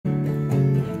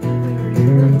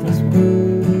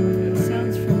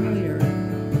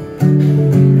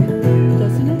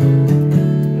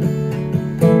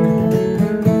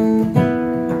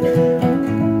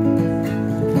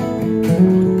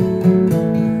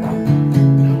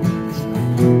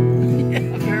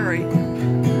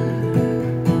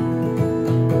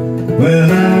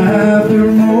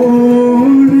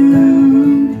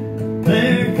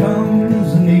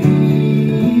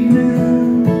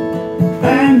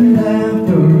And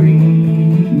after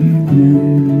evening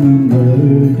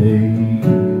another day,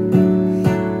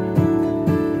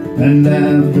 and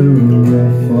after a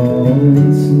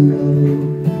false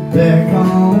love there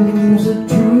comes a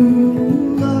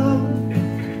true love.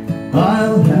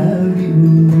 I'll have you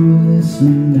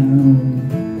listen now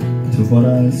to what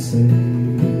I say.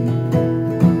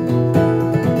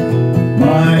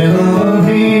 My love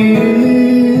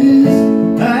is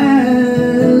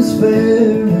as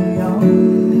fair a young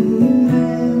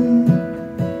man,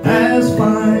 as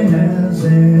fine as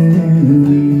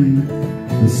any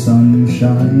the sun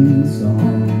shines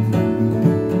on.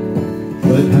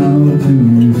 But how to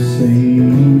say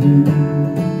it,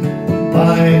 I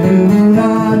do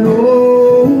not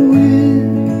know it,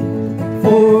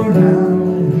 for now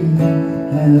he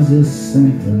has a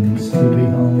sentence to be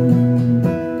hung.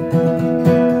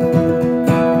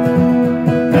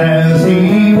 As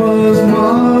he was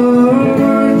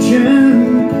marching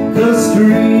the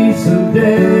streets of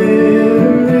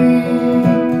Derry,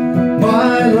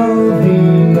 my love he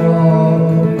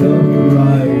walked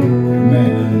upright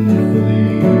manfully,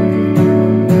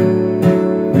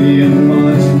 being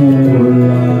much more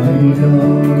like a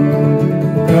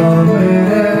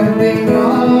commanding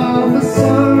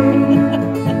officer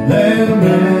than a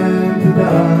man to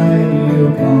die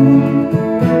upon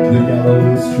the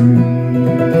gallows tree.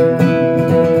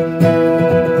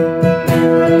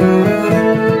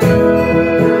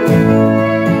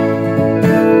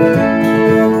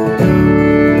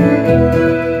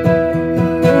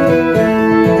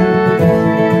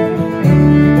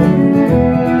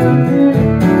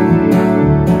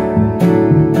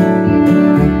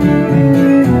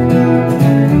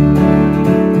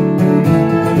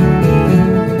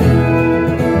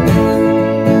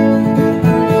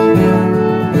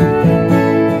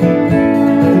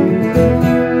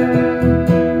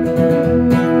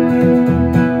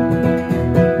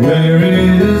 Where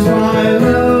is my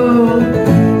love?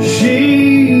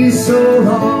 She's so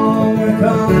long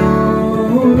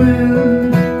coming.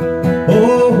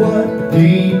 Oh, what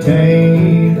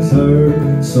detains her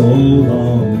so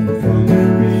long from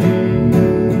me?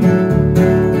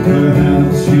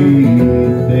 Perhaps she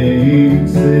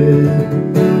thinks it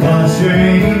a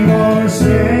shame or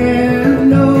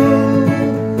scandal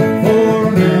for a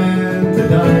man to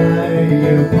die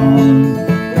upon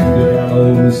the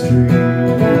gallows tree.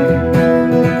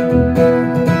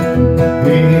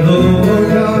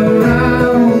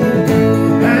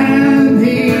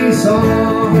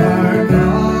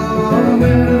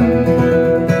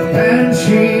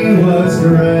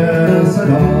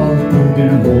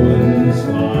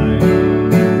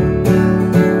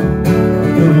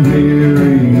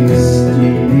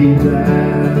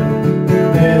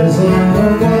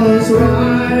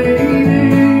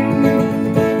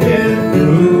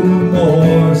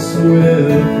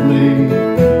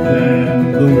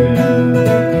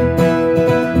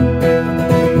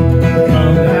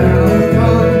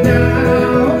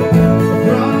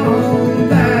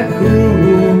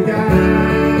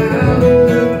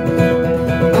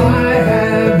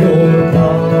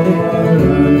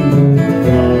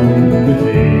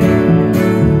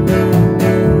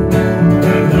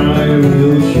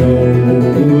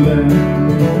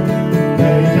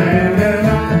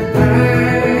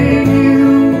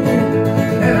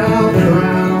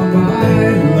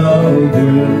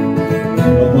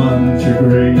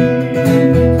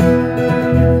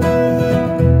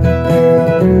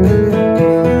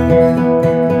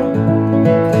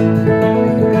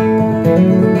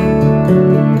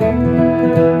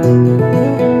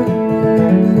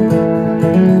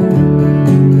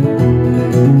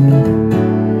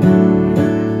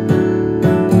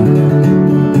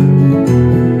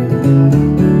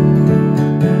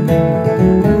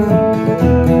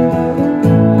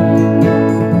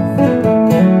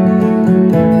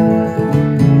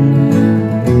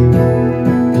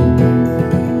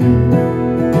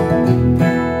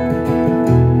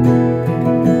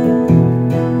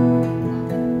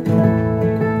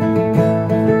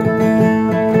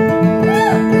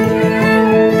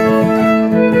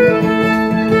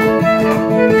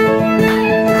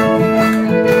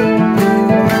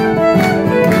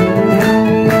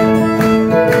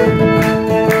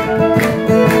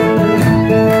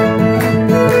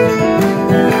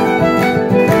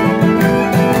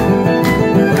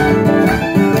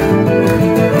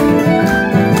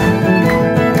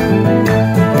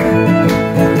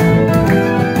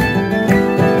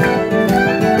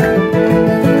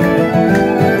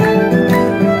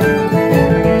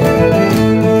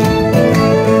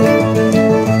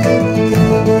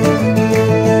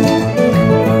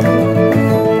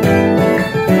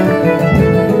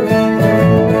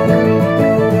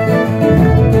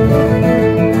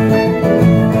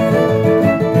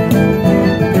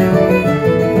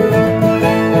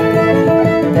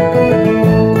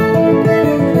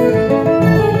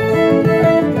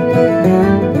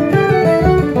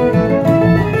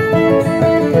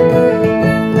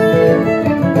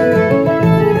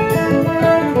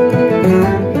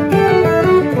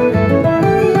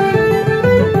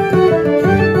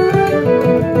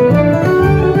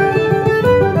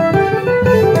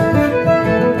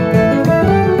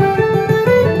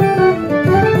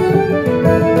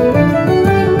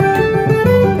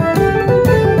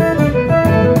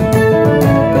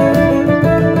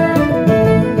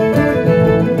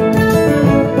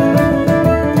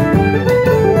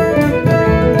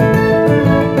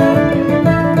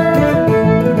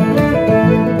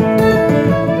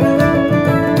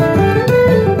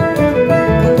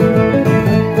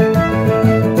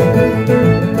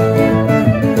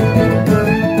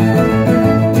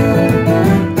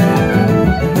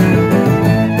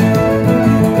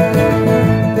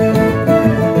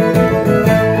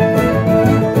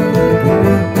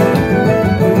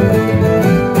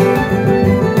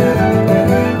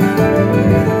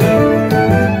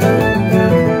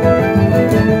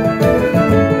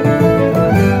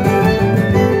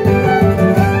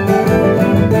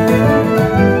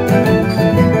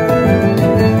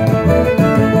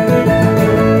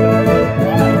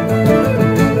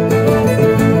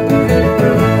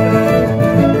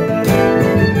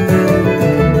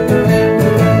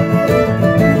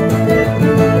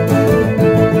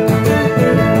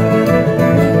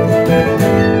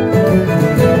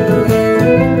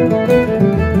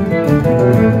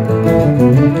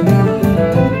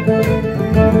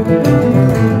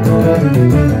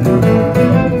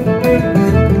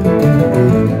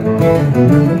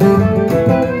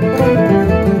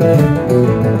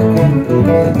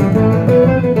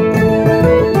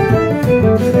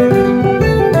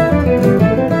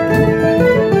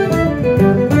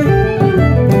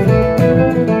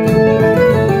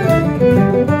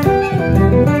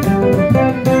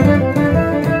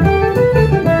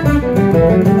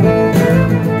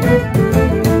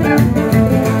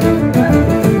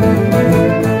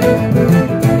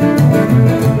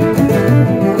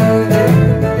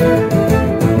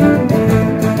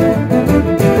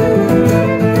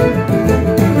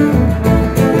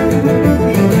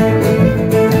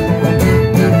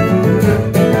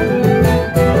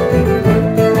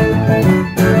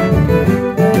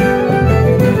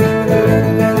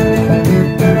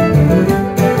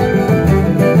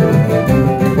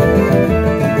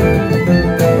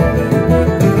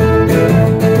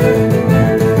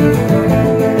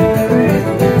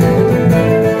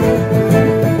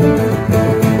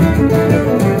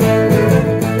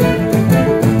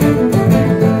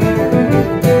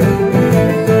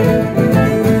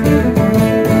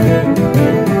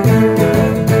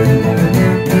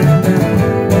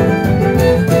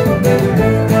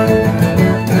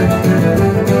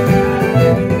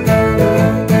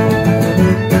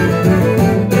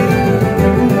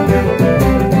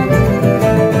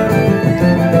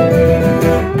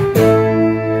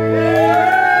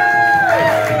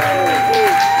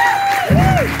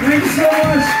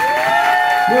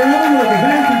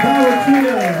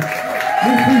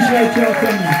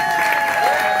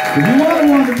 If you want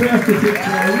one of the best of it,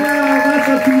 well, that's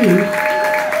up to you.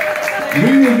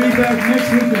 We will be back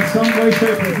next week in some way,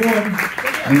 shape, or form.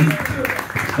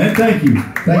 And thank you.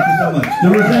 Thank you so much. The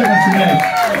resentment's next.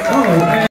 Oh,